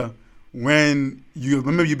when you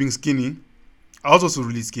remember you being skinny, I was also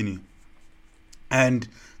really skinny. And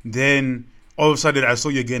then all of a sudden I saw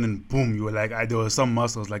you again and boom, you were like, there was some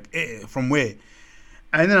muscles. Like, from where?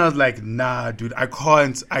 And then I was like, nah, dude, I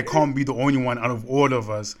can't be the only one out of all of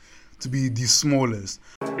us to be the smallest.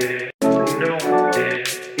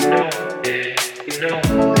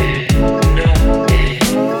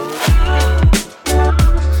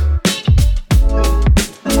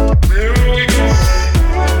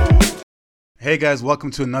 Hey guys,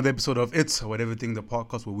 welcome to another episode of It's Whatever Thing, the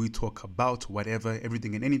podcast where we talk about whatever,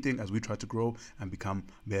 everything and anything as we try to grow and become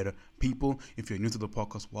better people. If you're new to the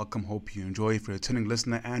podcast, welcome. Hope you enjoy. If you're a returning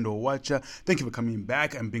listener and or watcher, thank you for coming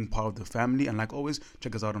back and being part of the family. And like always,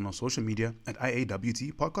 check us out on our social media at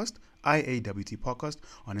IAWT Podcast, IAWT Podcast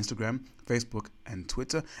on Instagram, Facebook and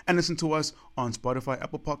Twitter. And listen to us on Spotify,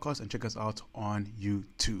 Apple Podcasts, and check us out on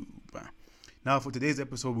YouTube. Now, for today's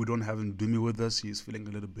episode, we don't have Ndumi with us. She's feeling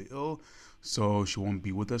a little bit ill, so she won't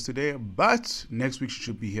be with us today. But next week, she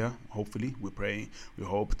should be here. Hopefully, we're praying. We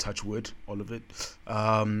hope, touch wood, all of it.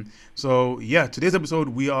 Today's episode,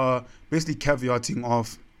 we are basically caveating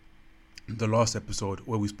off the last episode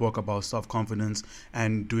where we spoke about self-confidence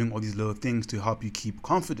and doing all these little things to help you keep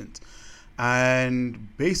confident.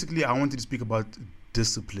 And basically, I wanted to speak about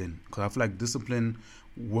discipline because I feel like discipline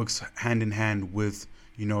works hand in hand with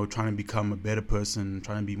trying to become a better person,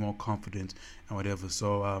 trying to be more confident and whatever.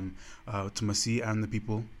 So to Masi and the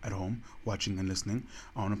people at home watching and listening,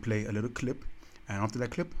 I want to play a little clip. And after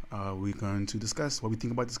that clip, we're going to discuss what we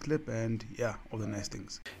think about this clip and, all the nice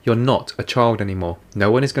things. You're not a child anymore.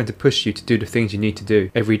 No one is going to push you to do the things you need to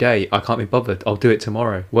do. Every day, I can't be bothered, I'll do it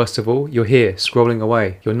tomorrow. Worst of all, you're here, scrolling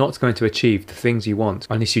away. You're not going to achieve the things you want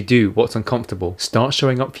unless you do what's uncomfortable. Start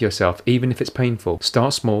showing up for yourself, even if it's painful.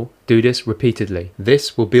 Start small, do this repeatedly.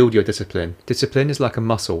 This will build your discipline. Discipline is like a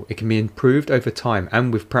muscle. It can be improved over time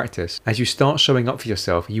and with practice. As you start showing up for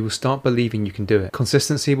yourself, you will start believing you can do it.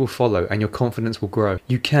 Consistency will follow and your confidence will grow.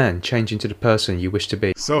 You can change into the person you wish to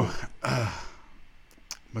be. So,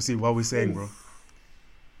 Masi, what are we saying, bro?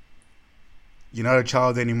 You're not a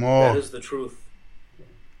child anymore. That is the truth.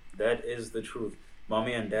 That is the truth.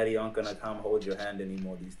 Mommy and daddy aren't gonna come hold your hand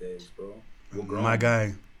anymore these days, bro. We're grown. My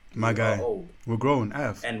guy. Old. We're grown,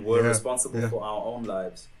 and we're responsible for our own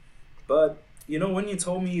lives. But when you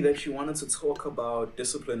told me that you wanted to talk about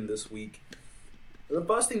discipline this week, the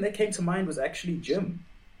first thing that came to mind was actually gym.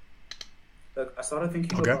 Like, I started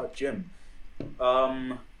thinking about gym.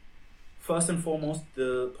 First and foremost,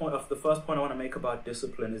 the first point I want to make about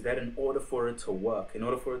discipline is that in order for it to work, in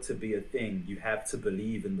order for it to be a thing, you have to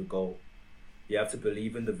believe in the goal. You have to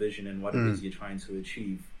believe in the vision and what it is you're trying to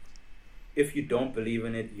achieve. If you don't believe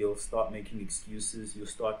in it, you'll start making excuses. You'll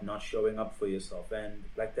start not showing up for yourself. And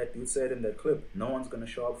like that dude said in that clip, no one's going to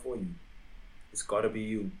show up for you. It's got to be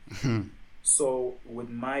you. So with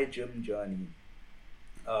my gym journey,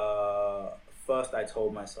 first I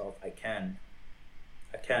told myself I can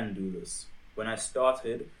do this. When I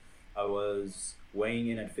started, I was weighing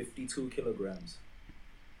in at 52 kilograms.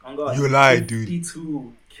 Oh God, you lied, dude.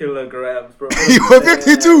 52 kilograms, bro. You were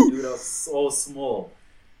 52? Dude, I was so small.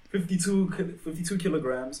 52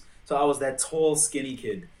 kilograms. So I was that tall, skinny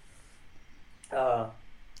kid.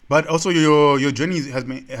 But also your journey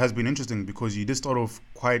has been interesting because you did start off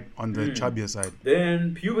quite on the chubbier side.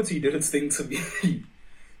 Then puberty did its thing to me.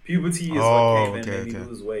 Puberty is what came in and made me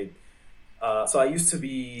lose weight. So I used to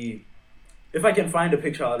be, if I can find a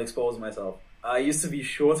picture, I'll expose myself. I used to be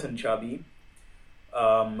short and chubby.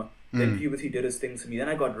 Then puberty did its thing to me. Then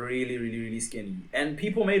I got really, really, really skinny. And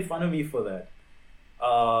people made fun of me for that.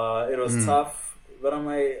 It was tough. But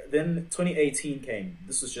then 2018 came.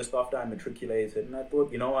 This was just after I matriculated. And I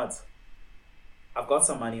thought, you know what? I've got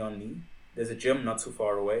some money on me. There's a gym not too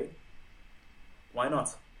far away. Why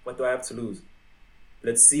not? What do I have to lose?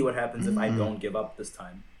 Let's see what happens if I don't give up this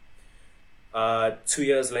time. 2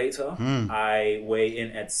 years later, I weigh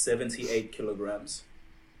in at 78 kilograms.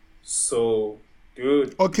 So,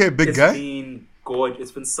 dude, big guy. Been gorgeous.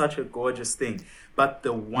 It's been such a gorgeous thing. But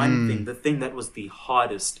the one thing, the thing that was the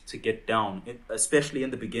hardest to get down, especially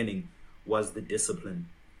in the beginning, was the discipline.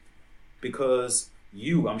 Because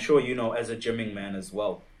I'm sure you know, as a gymming man as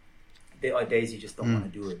well, there are days you just don't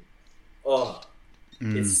want to do it.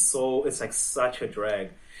 It's like such a drag.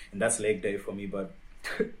 And that's leg day for me, but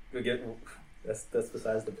that's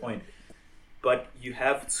besides the point. But you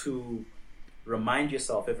have to remind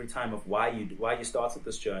yourself every time of why you started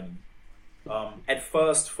this journey. At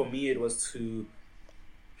first, for me, it was to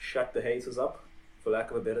shut the haters up, for lack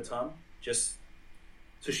of a better term, just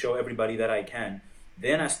to show everybody that I can.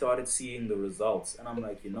 Then I started seeing the results, and I'm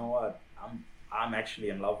like, you know what? I'm actually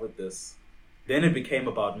in love with this. then it became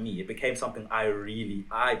about me. It became something I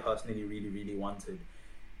personally really, really wanted.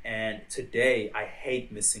 And today, I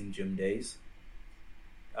hate missing gym days.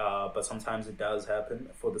 But sometimes it does happen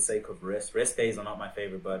for the sake of rest. Rest days are not my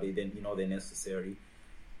favorite, but they're necessary.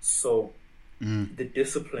 So the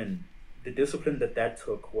discipline that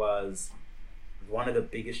took was one of the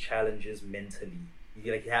biggest challenges mentally.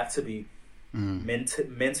 You have to be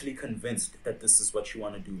mentally convinced that this is what you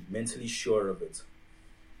want to do, mentally sure of it.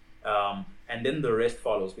 And then the rest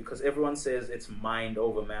follows, because everyone says it's mind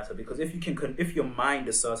over matter. Because if your mind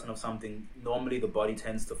is certain of something, normally the body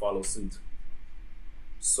tends to follow suit.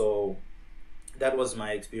 So that was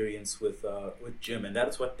my experience with gym, and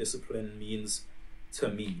that's what discipline means to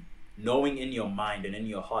me. Knowing in your mind and in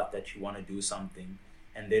your heart that you want to do something,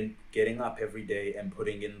 and then getting up every day and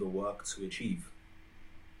putting in the work to achieve.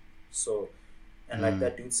 So, and like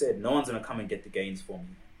that dude said, no one's gonna come and get the gains for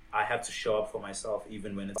me. I have to show up for myself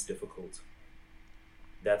even when it's difficult.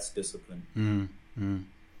 That's discipline.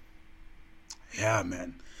 Yeah,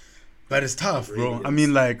 man. But it's tough, It really bro. is. I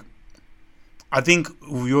mean, like, I think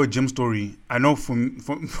with your gym story, I know for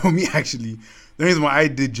me actually, the reason why I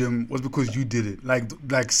did gym was because you did it,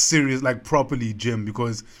 like serious, like properly gym.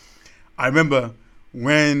 Because I remember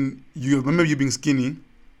you being skinny.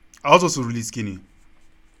 I was also really skinny,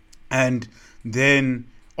 and then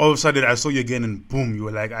all of a sudden I saw you again, and boom, you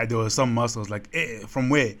were like, there was some muscles. Like, from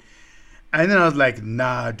where? And then I was like,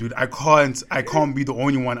 nah, dude, I can't be the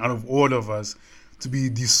only one out of all of us to be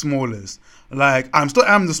the smallest. Like, I'm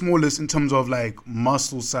the smallest in terms of like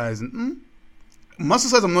muscle size. Muscle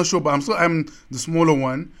size, I'm not sure, but I'm the smaller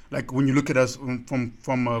one. Like when you look at us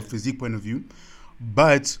from a physique point of view.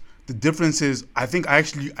 But the difference is, I think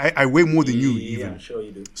I weigh more than you even. Yeah, I'm sure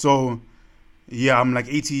you do. So yeah, I'm like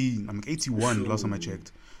 80. I'm like 81 last time I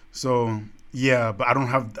checked. So yeah, but I don't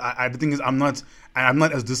have. The thing is, I'm not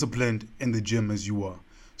as disciplined in the gym as you are.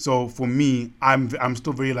 So for me, I'm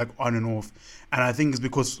still very like on and off. And I think it's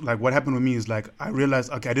because like what happened with me is like I realized,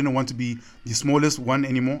 okay, I didn't want to be the smallest one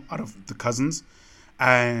anymore out of the cousins,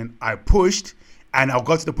 and I pushed, and I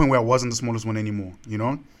got to the point where I wasn't the smallest one anymore, you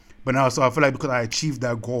know. But now, so I feel like because I achieved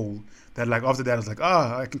that goal, that like after that I was like,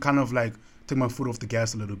 I can kind of like take my foot off the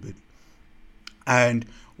gas a little bit. And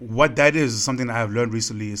what that is something that I have learned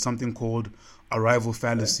recently, is something called arrival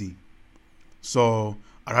fallacy. So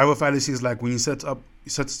arrival fallacy is like when you set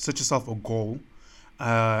yourself a goal,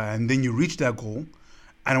 and then you reach that goal,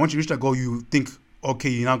 and once you reach that goal, you think, okay,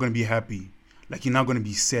 you're not going to be happy, like you're not going to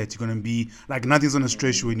be set, you're going to be like nothing's going to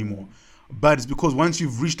stress you anymore. But it's because once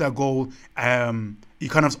you've reached that goal, you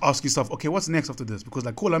kind of ask yourself, okay, what's next after this? Because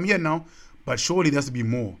like, cool, I'm here now, but surely there has to be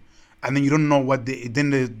more. And then you don't know what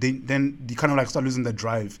then you kind of like start losing the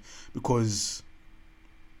drive, because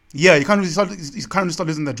yeah, you kind of start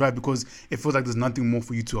losing the drive because it feels like there's nothing more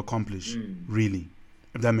for you to accomplish, really,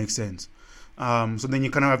 if that makes sense. So then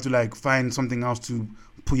you kind of have to like find something else to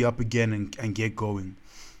pull you up again and get going.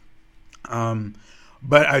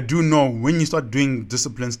 But I do know when you start doing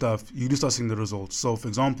discipline stuff, you do start seeing the results. So for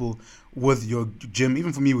example, with your gym,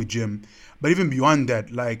 even for me with gym, but even beyond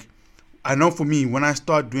that, like I know for me, when I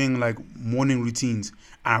start doing like morning routines,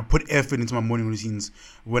 I put effort into my morning routines,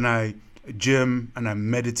 when I gym and I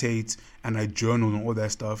meditate and I journal and all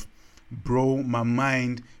that stuff, bro, my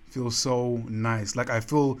mind feels so nice. Like I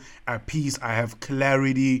feel at peace. I have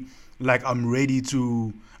clarity. Like I'm ready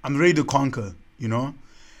to conquer, you know.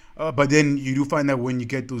 But then you do find that when you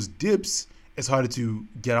get those dips, it's harder to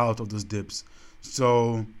get out of those dips.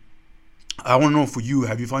 So I want to know, for you,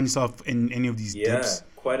 have you found yourself in any of these dips? Yeah,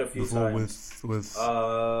 quite a few before times. With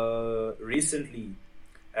Recently,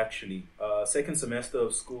 actually, second semester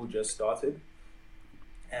of school just started,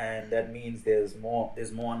 and that means there's more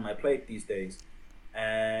on my plate these days,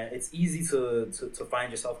 and it's easy to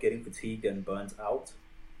find yourself getting fatigued and burnt out.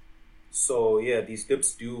 So yeah, these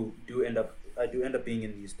dips I do end up being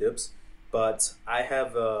in these dips, but I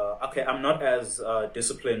have I'm not as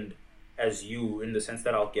disciplined as you, in the sense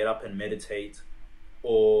that I'll get up and meditate,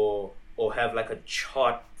 or have like a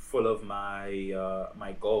chart full of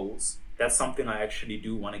my goals. That's something I actually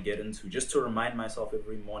do want to get into, just to remind myself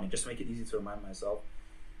every morning, just to make it easy to remind myself.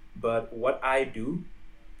 But what I do,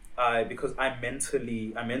 because I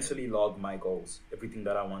mentally log my goals, everything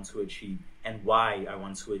that I want to achieve and why I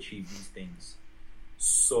want to achieve these things.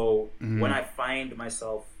 So when I find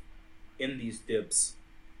myself in these dips,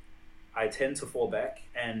 I tend to fall back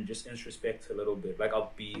and just introspect a little bit. Like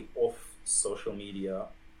I'll be off social media,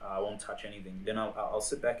 I won't touch anything. Then I'll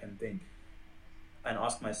sit back and think and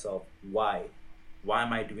ask myself, why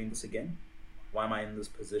am I doing this again? Why am I in this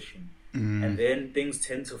position? And then things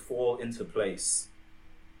tend to fall into place,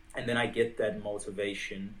 and then I get that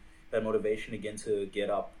motivation, that motivation again to get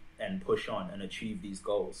up and push on and achieve these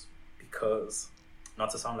goals. Because, not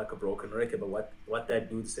to sound like a broken record, but what that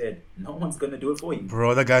dude said, no one's gonna do it for you.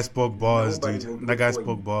 Bro, that guy spoke bars, Nobody dude. That guy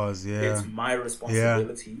spoke bars, yeah. It's my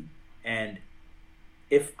responsibility, and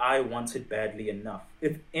if I want it badly enough,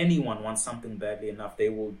 if anyone wants something badly enough, they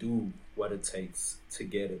will do what it takes to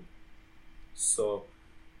get it. So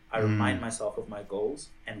I remind myself of my goals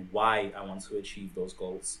and why I want to achieve those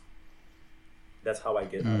goals. That's how I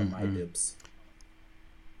get out of my dips.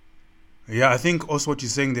 Yeah, I think also what you're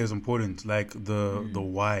saying there is important, like the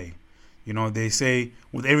why. You know, they say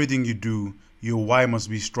with everything you do, your why must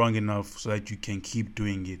be strong enough so that you can keep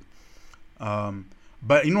doing it.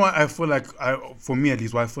 But you know what, I feel like, for me at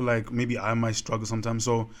least, I feel like maybe I might struggle sometimes.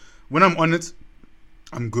 So when I'm on it,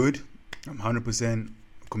 I'm good. I'm 100%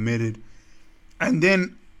 committed. And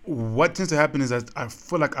then what tends to happen is that I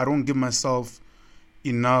feel like I don't give myself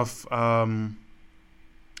enough of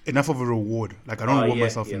a reward. Like I don't reward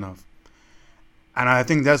myself enough. And I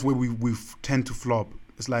think that's where we tend to flop.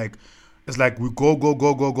 It's like we go,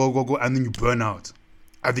 and then you burn out.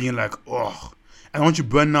 And then you're like, oh. And once you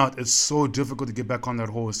burn out, it's so difficult to get back on that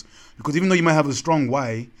horse. Because even though you might have a strong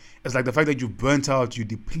why, it's like the fact that you've burnt out, you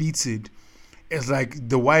depleted, it's like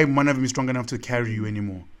the why might not be strong enough to carry you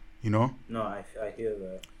anymore. You know? No, I hear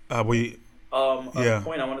that. A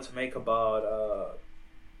point I wanted to make about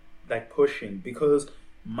like pushing, because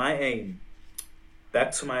my aim,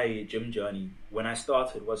 back to my gym journey, when I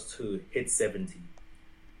started was to hit 70.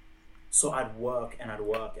 So I'd work and I'd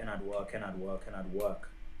work and I'd work and I'd work and I'd work.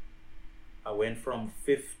 I went from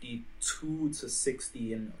 52 to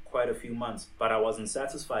 60 in quite a few months, but I wasn't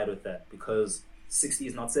satisfied with that because 60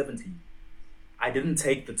 is not 70. I didn't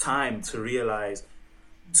take the time to realize,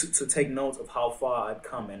 to take note of how far I'd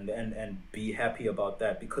come and be happy about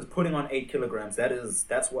that, because putting on 8 kilograms,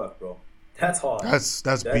 that's work, bro. That's hard. That's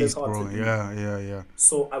beast, bro. Yeah.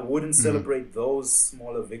 So I wouldn't celebrate those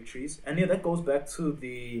smaller victories. And yeah, that goes back to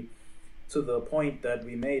the point that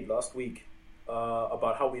we made last week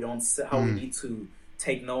about how we need to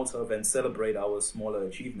take note of and celebrate our smaller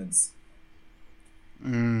achievements.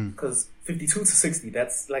 Because 52 to 60,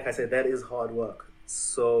 that's, like I said, that is hard work.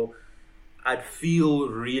 So I'd feel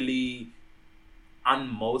really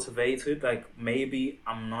unmotivated, like maybe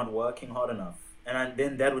I'm not working hard enough. And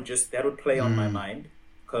then that would play on my mind,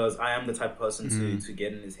 because I am the type of person to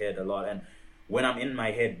get in his head a lot. And when I'm in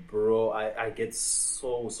my head, bro, I get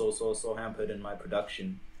so hampered in my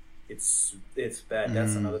production. It's bad.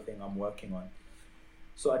 That's another thing I'm working on.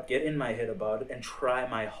 So I'd get in my head about it and try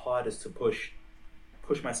my hardest to push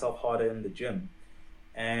myself harder in the gym.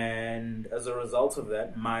 And as a result of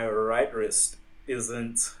that, my right wrist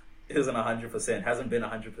isn't 100%, hasn't been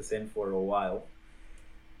 100% for a while.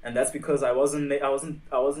 And that's because I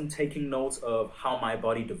wasn't taking note of how my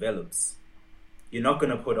body develops. You're not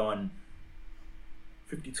gonna put on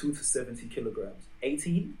 52 to 70 kilograms.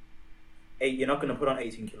 18? You're not gonna put on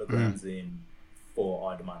 18 kilograms in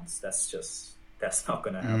 4 odd months. That's not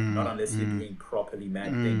gonna happen. Not unless you're doing properly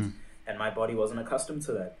mad things. And my body wasn't accustomed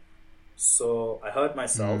to that. So I hurt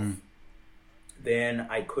myself. Then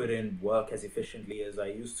I couldn't work as efficiently as I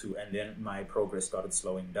used to, and then my progress started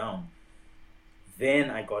slowing down. Then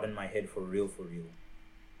I got in my head for real.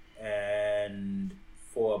 And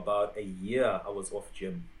for about a year, I was off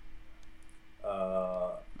gym.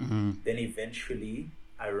 Then eventually,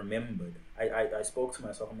 I remembered. I spoke to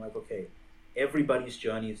myself. I'm like, okay, everybody's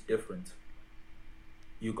journey is different.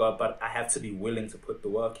 But I have to be willing to put the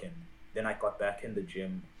work in. Then I got back in the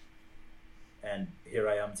gym, and here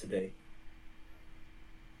I am today.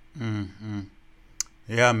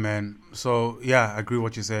 Yeah, man. So yeah, I agree with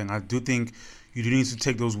what you're saying. I do think you do need to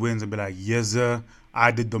take those wins and be like, yes, sir,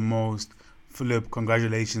 I did the most. Philip,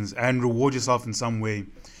 congratulations, and reward yourself in some way,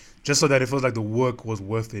 just so that it feels like the work was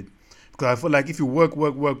worth it. Because I feel like if you work,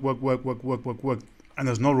 and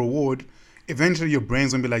there's no reward, eventually your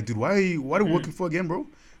brain's gonna be like, dude, what are you working for again, bro?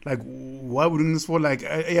 Like, why are we doing this for? Like,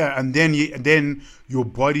 and then your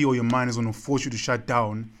body or your mind is gonna force you to shut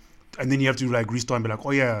down, and then you have to like restart and be like,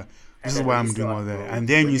 oh yeah, this is why I'm doing all that. Bro. And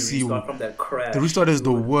then you see from that crash, the restart is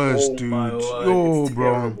the worst, dude. Yo,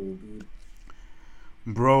 bro. Terrible, dude.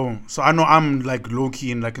 Bro, so I know I'm like low key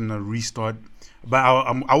in a restart, but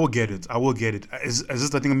I will get it. Is this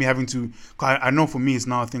the thing of me having to? Cause I know for me it's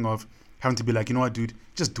now a thing of having to be like, you know what, dude,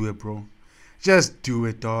 just do it, bro. Just do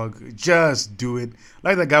it, dog. Just do it.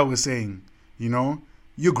 Like that guy was saying, you know,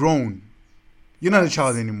 you're grown. You're not a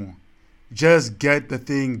child anymore. Just get the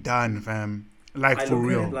thing done, fam. Like, for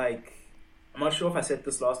real. Like, I'm not sure if I said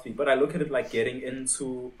this last week, but I look at it like getting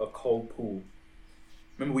into a cold pool.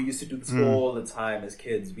 Remember, we used to do this all the time as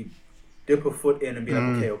kids. dip a foot in and be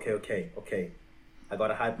like, okay. I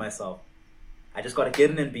gotta hype myself. I just gotta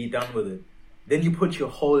get in and be done with it. Then you put your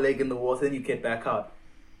whole leg in the water, then you get back out.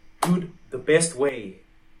 Dude, the best way.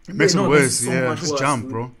 It makes it worse, just jump,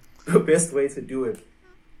 dude. Bro. The best way to do it,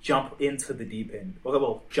 jump into the deep end.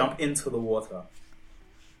 Well, jump into the water.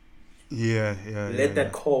 Let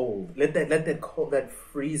that cold, that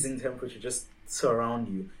freezing temperature just surround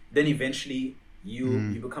you. Then eventually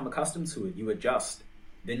you become accustomed to it. You adjust.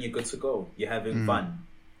 Then you're good to go. You're having fun.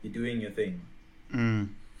 You're doing your thing.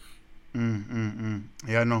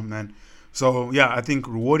 Yeah, no, man. So yeah, I think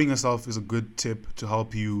rewarding yourself is a good tip to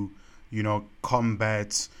help you,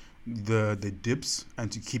 combat the dips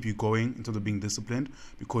and to keep you going in terms of being disciplined,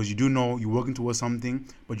 because you do know you're working towards something,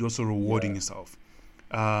 but you're also rewarding yourself.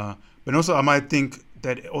 But also, I might think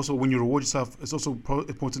that also when you reward yourself, it's also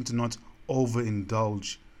important to not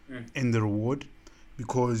overindulge in the reward,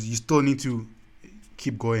 because you still need to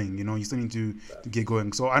keep going. You still need to get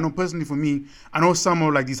going. So I know personally, for me, I know some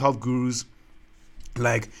of like these health gurus,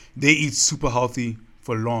 like they eat super healthy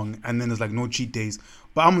for long, and then there's like no cheat days.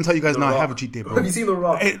 But I'm gonna tell you guys now, I have a cheat day, bro. Have you seen The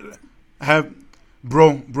Rock?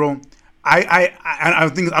 Bro. I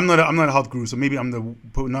think I'm not a health guru, so maybe I'm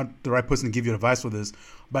not the right person to give you advice for this.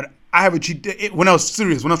 But I have a cheat day. When I was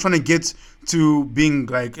serious, when I was trying to get to being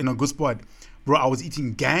like in a good spot, bro, I was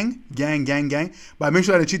eating gang. But I make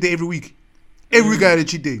sure I had a cheat day every week. Every week I had a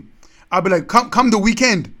cheat day. I'll be like, come the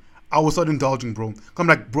weekend, I will start indulging, bro. Come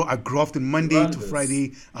like, bro, I grafted Monday to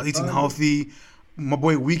Friday. I was eating healthy. My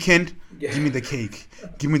boy, weekend, give me the cake.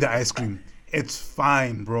 Give me the ice cream. It's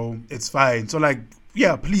fine, bro. It's fine. So like,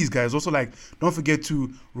 yeah, please, guys. Also, like, don't forget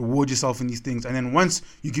to reward yourself in these things. And then once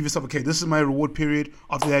you give yourself, okay, this is my reward period.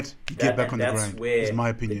 After that, you get back on the grind. That's where is my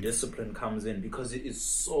opinion. The discipline comes in, because it is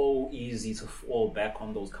so easy to fall back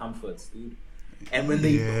on those comforts, dude. And when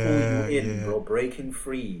they pull you in, bro, breaking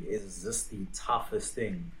free is just the toughest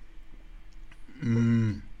thing.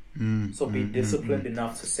 So be disciplined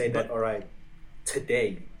enough to say that, all right,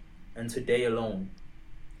 today and today alone,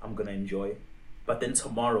 I'm gonna enjoy. But then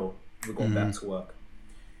tomorrow, we're going back to work.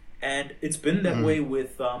 And it's been that way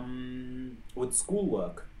with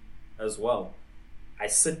schoolwork as well. I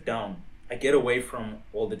sit down, I get away from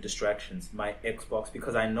all the distractions, my Xbox,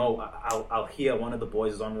 because I know I'll hear one of the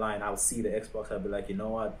boys online, I'll see the Xbox, I'll be like, you know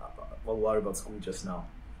what, I'll worry about school just now.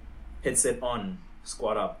 Headset on,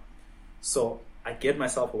 squat up. So I get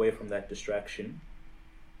myself away from that distraction.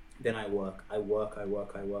 Then I work.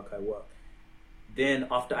 Then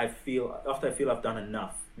after I feel I've done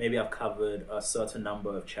enough, maybe I've covered a certain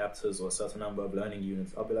number of chapters or a certain number of learning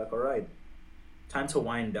units, I'll be like, all right, time to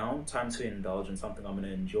wind down, time to indulge in something I'm going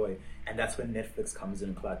to enjoy. And that's when Netflix comes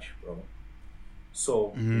in clutch, bro.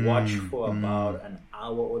 So watch for about an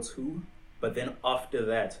hour or two. But then after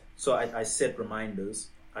that, so I set reminders.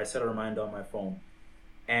 I set a reminder on my phone.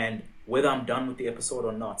 And whether I'm done with the episode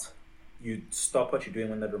or not, you stop what you're doing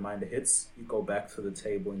when that reminder hits. You go back to the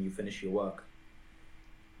table and you finish your work.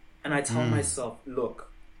 And I tell myself,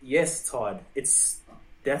 look, yes, Todd,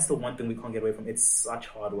 that's the one thing we can't get away from. It's such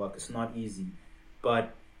hard work. It's not easy.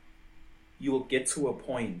 But you will get to a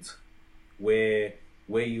point where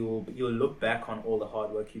you'll look back on all the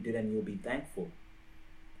hard work you did and you'll be thankful.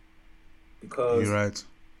 Because you're right.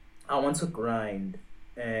 I want to grind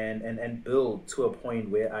and build to a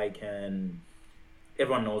point where I can...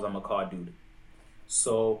 Everyone knows I'm a car dude.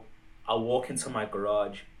 So I'll walk into my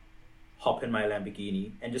garage, hop in my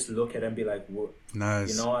Lamborghini, and just look at it and be like, "Whoa, nice.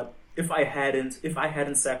 You know what? If I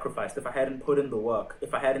hadn't sacrificed, if I hadn't put in the work,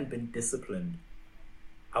 if I hadn't been disciplined,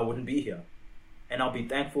 I wouldn't be here." And I'll be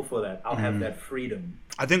thankful for that. I'll have that freedom.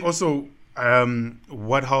 I think also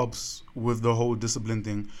what helps with the whole discipline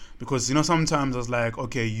thing, because sometimes it's like,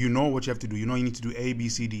 okay, you know what you have to do. You need to do A, B,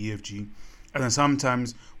 C, D, E, F, G. And then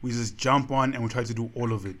sometimes we just jump on and we try to do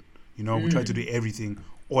all of it. We try to do everything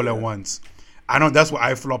all at once. I know that's where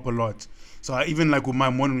I flop a lot. So even like with my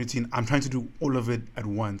morning routine, I'm trying to do all of it at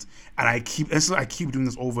once. And I keep doing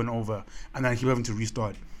this over and over. And then I keep having to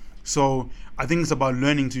restart. So I think it's about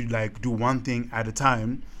learning to like do one thing at a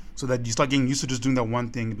time, so that you start getting used to just doing that one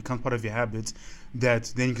thing. It becomes part of your habits,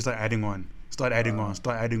 that then you can start adding on.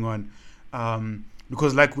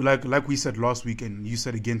 Because like we said last week, and you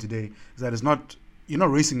said again today, is that you're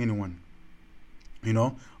not racing anyone.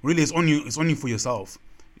 Really, it's only for yourself.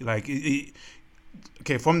 Like,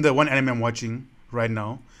 okay, from the one anime I'm watching right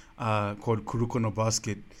now, called Kuroko no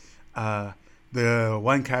Basket, the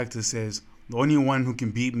one character says, the only one who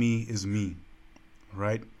can beat me is me,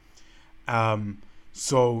 right?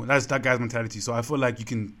 So that's that guy's mentality. So I feel like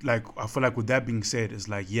with that being said, it's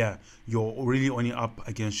like, yeah, you're really only up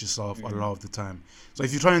against yourself a lot of the time. So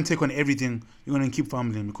if you try and take on everything, you're going to keep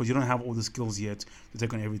fumbling because you don't have all the skills yet to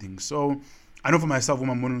take on everything. So I know for myself with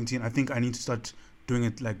my morning routine, I think I need to start doing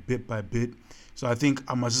it like bit by bit. So I think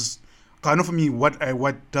I must just, I know for me, what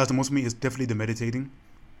does the most for me is definitely the meditating.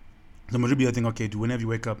 The majority I think, okay, whenever you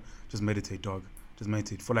wake up, just meditate, dog. Just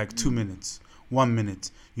meditate for like 2 minutes, 1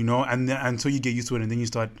 minute, and then until you get used to it, and then you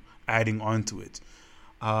start adding on to it.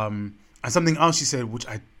 And something else she said, which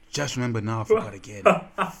I just remember now, I forgot again.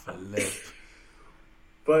 Flip.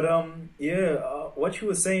 But what you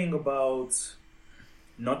were saying about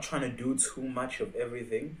not trying to do too much of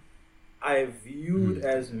everything, I viewed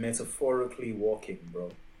as metaphorically walking,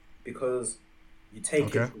 bro, because you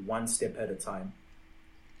take it one step at a time.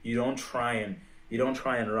 You don't try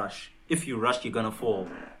and rush. If you rush, you're gonna fall.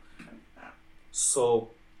 So,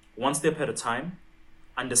 one step at a time,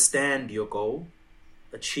 understand your goal,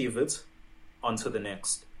 achieve it, onto the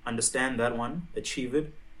next. Understand that one, achieve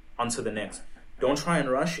it, onto the next. Don't try and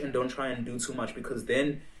rush and don't try and do too much, because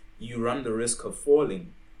then you run the risk of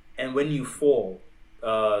falling. And when you fall,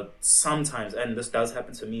 sometimes, and this does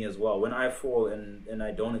happen to me as well, when I fall and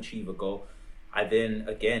I don't achieve a goal, I then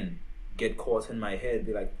again get caught in my head,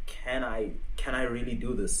 be like, can I really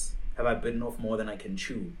do this? Have I bitten off more than I can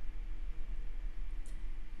chew?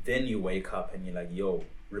 Then you wake up and you're like, yo,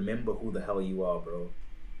 remember who the hell you are, bro.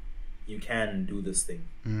 You can do this thing.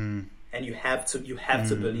 And you have to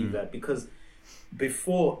believe that, because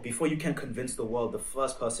before you can convince the world, the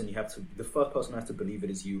first person who has to believe it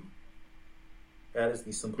is you. That is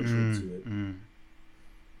the simple truth to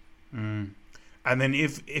it. And then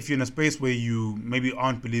if you're in a space where you maybe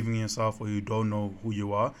aren't believing in yourself or you don't know who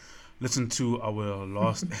you are, listen to our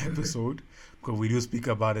last episode, because we do speak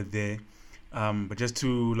about it there. But just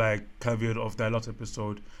to like caveat of that last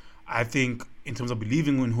episode, I think in terms of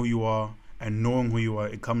believing in who you are and knowing who you are,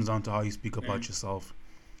 it comes down to how you speak about yourself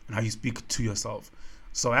and how you speak to yourself.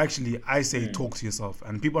 So actually, I say talk to yourself.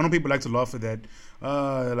 And I know people like to laugh at that.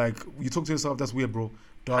 Like, you talk to yourself, that's weird, bro.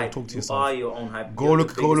 Dog, talk to yourself. You are your own hype. Go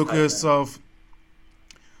look at yourself.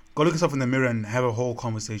 Go look yourself in the mirror and have a whole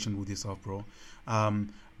conversation with yourself, bro.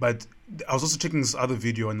 But I was also checking this other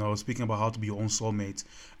video, and I was speaking about how to be your own soulmate,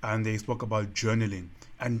 and they spoke about journaling.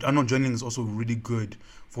 And I know journaling is also really good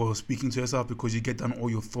for speaking to yourself, because you get down all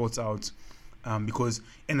your thoughts out. Because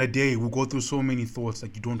in a day we'll go through so many thoughts,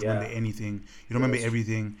 like you don't remember anything, you don't remember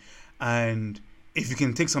everything. And if you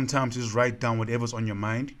can take some time to just write down whatever's on your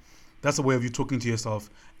mind, that's a way of you talking to yourself,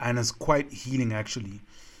 and it's quite healing actually.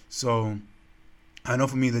 So I know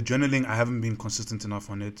for me, the journaling, I haven't been consistent enough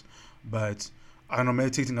on it, but I know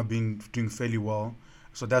meditating I've been doing fairly well.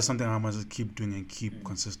 So that's something I must keep doing and keep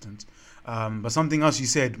consistent. But something else you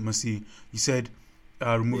said, Mercy, you said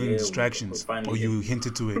removing distractions, or you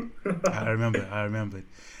hinted to it. I remembered.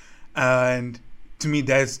 And to me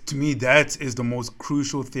that is the most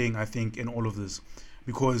crucial thing, I think, in all of this,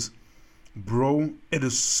 because bro, it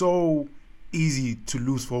is so easy to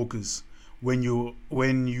lose focus when you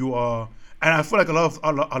are, and I feel like a lot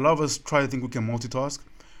of us try to think we can multitask,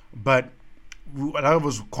 but a lot of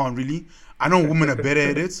us can't really. I know women are better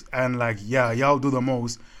at it, and like, yeah, y'all do the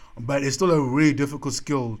most, but it's still a really difficult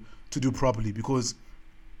skill to do properly, because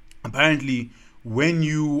apparently when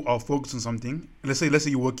you are focused on something, let's say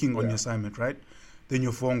you're working on your assignment, right? Then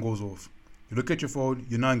your phone goes off. You look at your phone,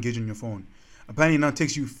 you're not engaged in your phone. Apparently now it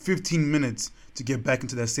takes you 15 minutes to get back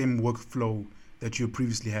into that same workflow that you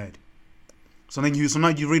previously had. So now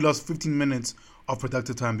you really lost 15 minutes of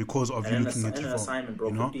productive time because of you looking at your phone. Assignment, bro,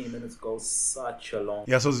 15 minutes goes such a long.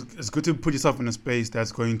 Yeah, so it's good to put yourself in a space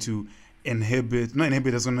that's going to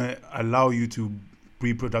that's going to allow you to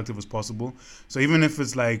be productive as possible. So even if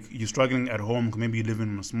it's like you're struggling at home, maybe you live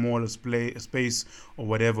in a smaller space or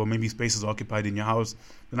whatever, maybe spaces are occupied in your house,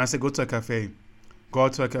 then I say go to a cafe. Go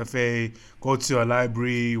to a cafe, go to a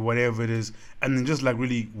library, whatever it is, and then just like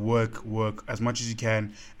really work as much as you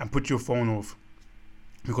can and put your phone off,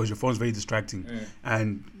 because your phone's very distracting.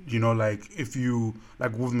 And like if you,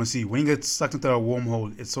 like with Mercy, when you get sucked into a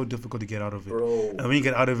wormhole, it's so difficult to get out of it. Bro. And when you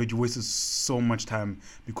get out of it, you wasted so much time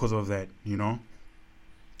because of that,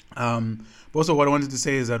 But also what I wanted to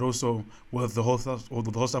say is that also with the whole stuff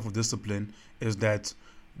of discipline is that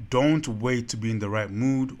don't wait to be in the right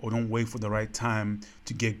mood, or don't wait for the right time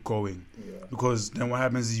to get going. Because then what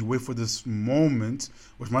happens is you wait for this moment,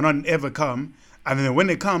 which might not ever come, and then when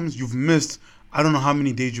it comes, you've missed, I don't know how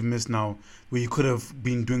many days you've missed now, where you could have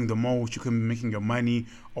been doing the most, you could be making your money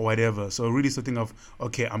or whatever. So really something of,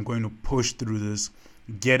 okay, I'm going to push through this,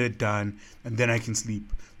 get it done, and then I can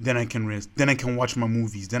sleep, then I can rest, then I can watch my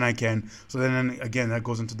movies, then I can. So then again, that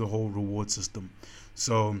goes into the whole reward system.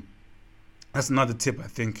 So that's another tip I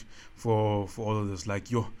think for all of this. Like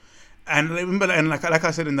and remember, and like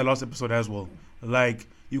I said in the last episode as well, like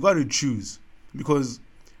you got to choose, because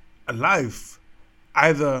life,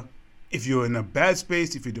 either if you're in a bad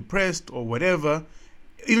space, if you're depressed or whatever,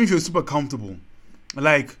 even if you're super comfortable,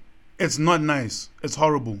 like it's not nice, it's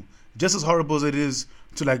horrible, just as horrible as it is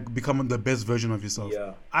to like become the best version of yourself.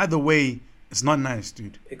 Yeah. Either way, it's not nice,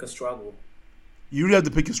 dude. Pick a struggle. You really have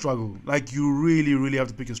to pick your struggle. Like you really, really have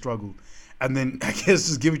to pick your struggle, and then I guess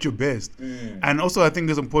just give it your best. And also, I think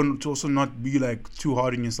it's important to also not be like too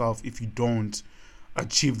hard on yourself if you don't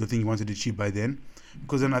achieve the thing you wanted to achieve by then,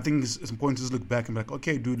 because then I think it's important to just look back and be like,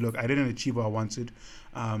 okay, dude, look, I didn't achieve what I wanted,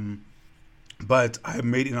 but I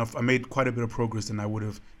made enough. I made quite a bit of progress than I would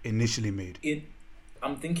have initially made.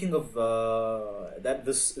 I'm thinking of that.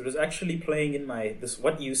 It was actually playing in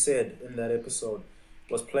what you said in that episode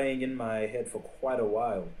was playing in my head for quite a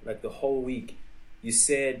while, like the whole week. You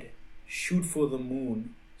said, shoot for the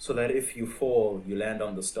moon so that if you fall, you land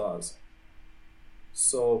on the stars.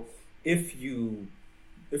 So if you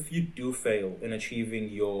do fail in achieving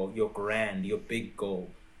your big goal,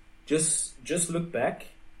 just look back,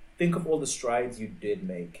 think of all the strides you did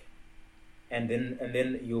make, and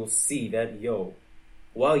then you'll see that,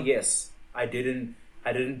 well, yes, I didn't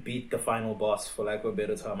beat the final boss, for lack of a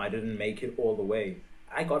better term. I didn't make it all the way.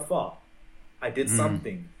 I got far. I did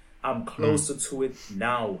something. I'm closer to it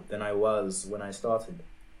now than I was when I started,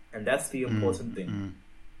 and that's the important thing.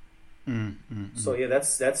 So yeah, that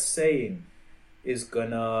saying is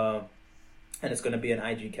gonna, and it's gonna be an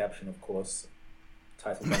IG caption, of course,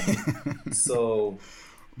 title. So,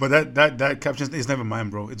 but that caption is never mine,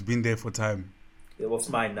 bro. It's been there for time. It was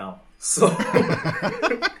mine now. So,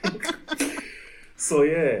 so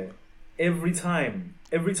yeah, every time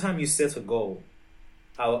you set a goal,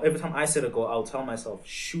 every time I set a goal, I'll tell myself,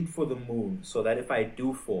 shoot for the moon, so that if I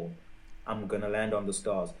do fall, I'm gonna land on the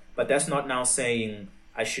stars. But that's not now saying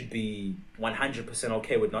I should be 100%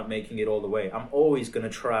 okay with not making it all the way. I'm always gonna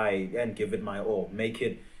try and give it my all, make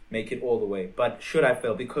it all the way. But should I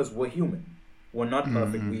fail? Because we're human, we're not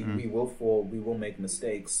perfect. We will fall, we will make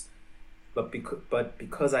mistakes. But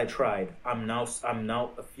because I tried, I'm now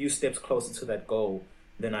a few steps closer to that goal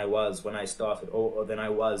than I was when I started, or than I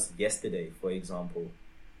was yesterday, for example.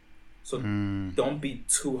 So don't be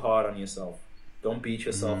too hard on yourself. Don't beat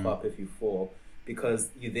yourself up if you fall, because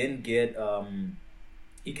you then get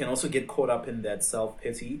you can also get caught up in that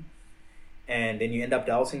self-pity, and then you end up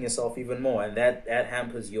doubting yourself even more, and that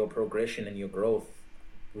hampers your progression and your growth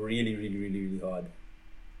really, really, really, really hard.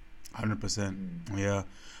 100%. Yeah.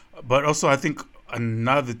 But also, I think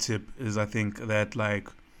another tip is, I think that, like,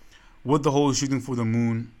 with the whole shooting for the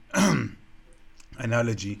moon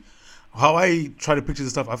analogy, how I try to picture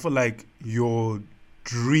this stuff, I feel like your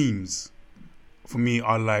dreams, for me,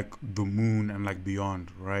 are like the moon and like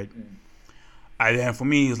beyond, right? And then for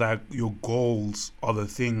me, it's like your goals are the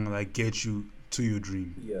thing that get you to your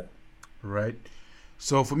dream. Yeah. Right?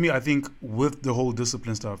 So for me, I think with the whole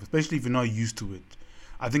discipline stuff, especially if you're not used to it,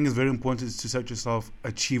 I think it's very important to set yourself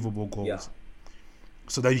achievable goals,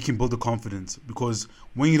 so that you can build the confidence. Because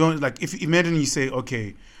when you don't, like, if imagine you say,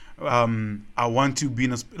 okay, I want to be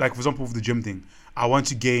in like, for example, with the gym thing, I want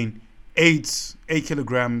to gain 8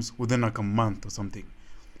 kilograms within like a month or something.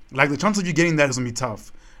 Like, the chance of you getting that is gonna be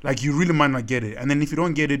tough. Like, you really might not get it, and then if you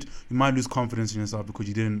don't get it, you might lose confidence in yourself because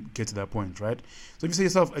you didn't get to that point, right? So if you set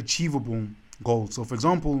yourself achievable goals, so for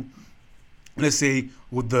example, let's say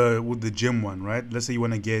with the gym one, right? Let's say you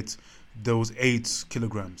want to get those 8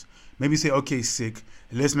 kilograms. Maybe say, okay, sick,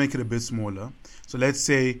 let's make it a bit smaller. So let's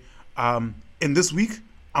say in this week,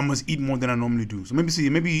 I must eat more than I normally do. So maybe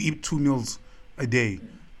you eat 2 meals a day.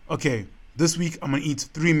 Okay, this week I'm going to eat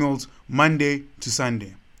 3 meals Monday to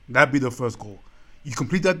Sunday. That'd be the first goal. You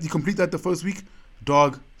complete that the first week,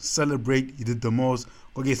 dog, celebrate, you did the most,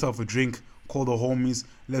 go get yourself a drink, call the homies,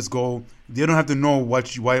 let's go. They don't have to know why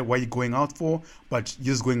you're going out for, but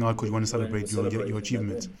you're just going out because you want to celebrate your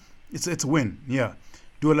achievement. It's a win, yeah.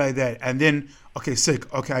 Do it like that. And then, okay,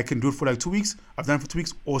 sick. Okay, I can do it for like 2 weeks. I've done it for 2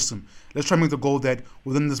 weeks. Awesome. Let's try and make the goal that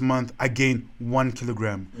within this month, I gain 1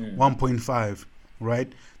 kilogram, 1.5,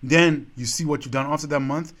 right? Then you see what you've done after that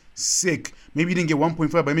month. Sick. Maybe you didn't get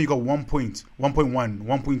 1.5, but maybe you got 1.1,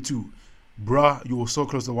 1.2. Bruh, you were so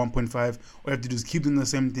close to 1.5. All you have to do is keep doing the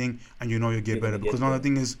same thing, and you know you'll get better. Because now the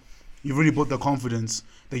thing is, you've really built the confidence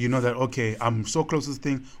that you know that, okay, I'm so close to this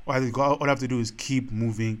thing. All I have to do is keep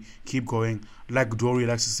moving, keep going. Like Dory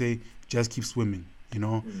likes to say, just keep swimming, you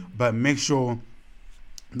know. But make sure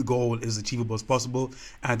the goal is achievable as possible.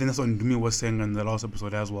 And I think that's what Ndumi was saying in the last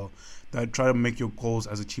episode as well, that try to make your goals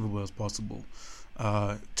as achievable as possible,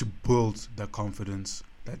 to build that confidence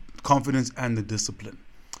and the discipline.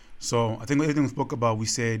 So I think everything we spoke about, we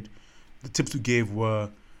said the tips we gave were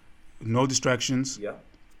no distractions. Yeah.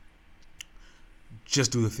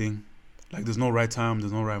 Just do the thing. Like, there's no right time,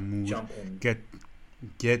 there's no right move. Jump in.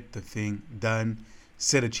 Get the thing done.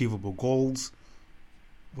 Set achievable goals.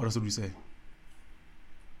 What else would we say?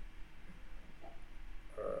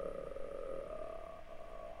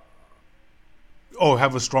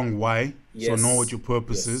 Have a strong why. Yes. So know what your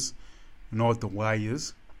purpose Yes. is. Know what the why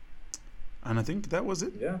is. And I think that was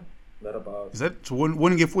it. Yeah, that about. Is that so?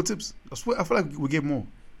 Wouldn't give 4 tips? I feel like we gave more.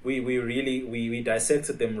 We really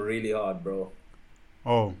dissected them really hard, bro.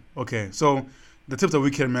 Oh, okay. So the tips that we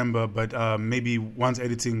can remember, but maybe once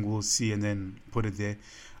editing we'll see and then put it there.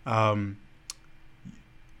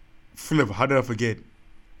 Flip, how did I forget?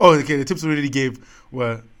 Oh, okay. The tips we already gave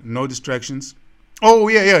were no distractions. Oh,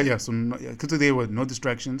 yeah. So tips today were no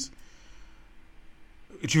distractions,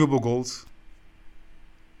 achievable goals,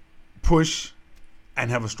 push,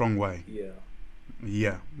 and have a strong why.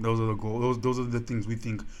 Yeah, those are the goals. Those are the things we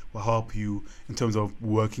think will help you in terms of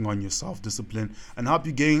working on your self-discipline and help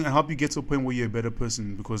you get to a point where you're a better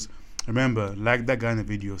person. Because remember, like that guy in the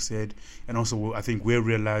video said, and also I think we're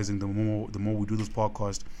realizing the more we do this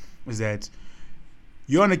podcast, is that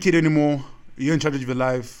you're not a kid anymore. You're in charge of your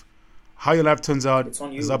life. How your life turns out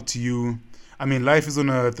is up to you. I mean, life is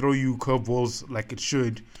gonna throw you curveballs like it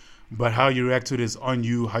should, but how you react to it is on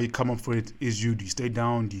you. How you come up for it is you. Do you stay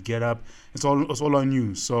down? Do you get up? It's all on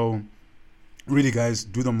you. So really, guys,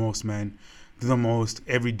 do the most, man. Do the most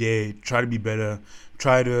every day. Try to be better.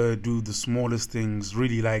 Try to do the smallest things.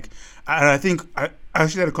 Really, and I think I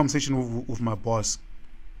actually had a conversation with my boss,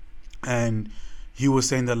 and he was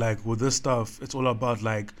saying that with this stuff, it's all about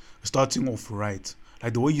starting off right.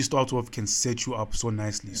 Like the way you start off can set you up so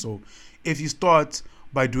nicely. So if you start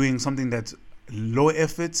by doing something that's low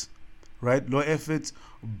effort, right? Low effort,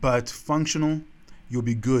 but functional, you'll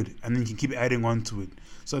be good. And then you can keep adding on to it.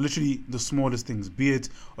 So literally the smallest things, be it,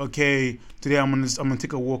 okay, today I'm gonna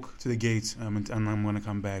take a walk to the gate and I'm gonna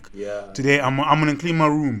come back. Yeah. Today I'm gonna clean my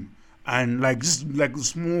room. And just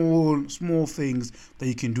small things that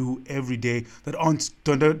you can do every day that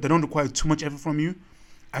don't require too much effort from you.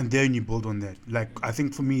 And then you build on that. I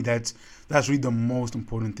think for me, that's really the most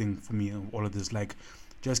important thing for me in all of this.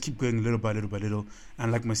 Just keep going little by little by little.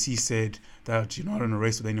 And like Masi said, that you're not in a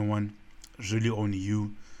race with anyone. It's really only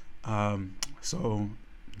you. So,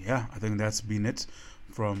 yeah, I think that's been it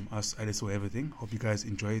from us at It's Everything. Hope you guys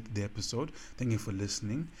enjoyed the episode. Thank you for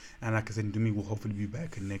listening. And like I said, Ndumi will hopefully be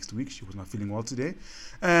back next week. She was not feeling well today.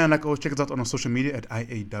 And like always, check us out on our social media at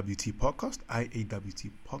IAWT Podcast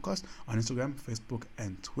on Instagram, Facebook,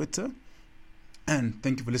 and Twitter. And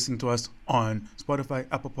thank you for listening to us on Spotify,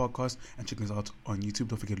 Apple Podcasts, and checking us out on YouTube.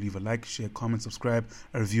 Don't forget to leave a like, share, comment, subscribe,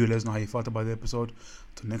 a review. Let us know how you felt about the episode.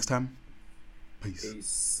 Till next time,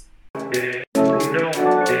 peace.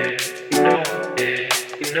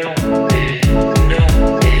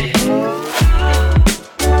 No.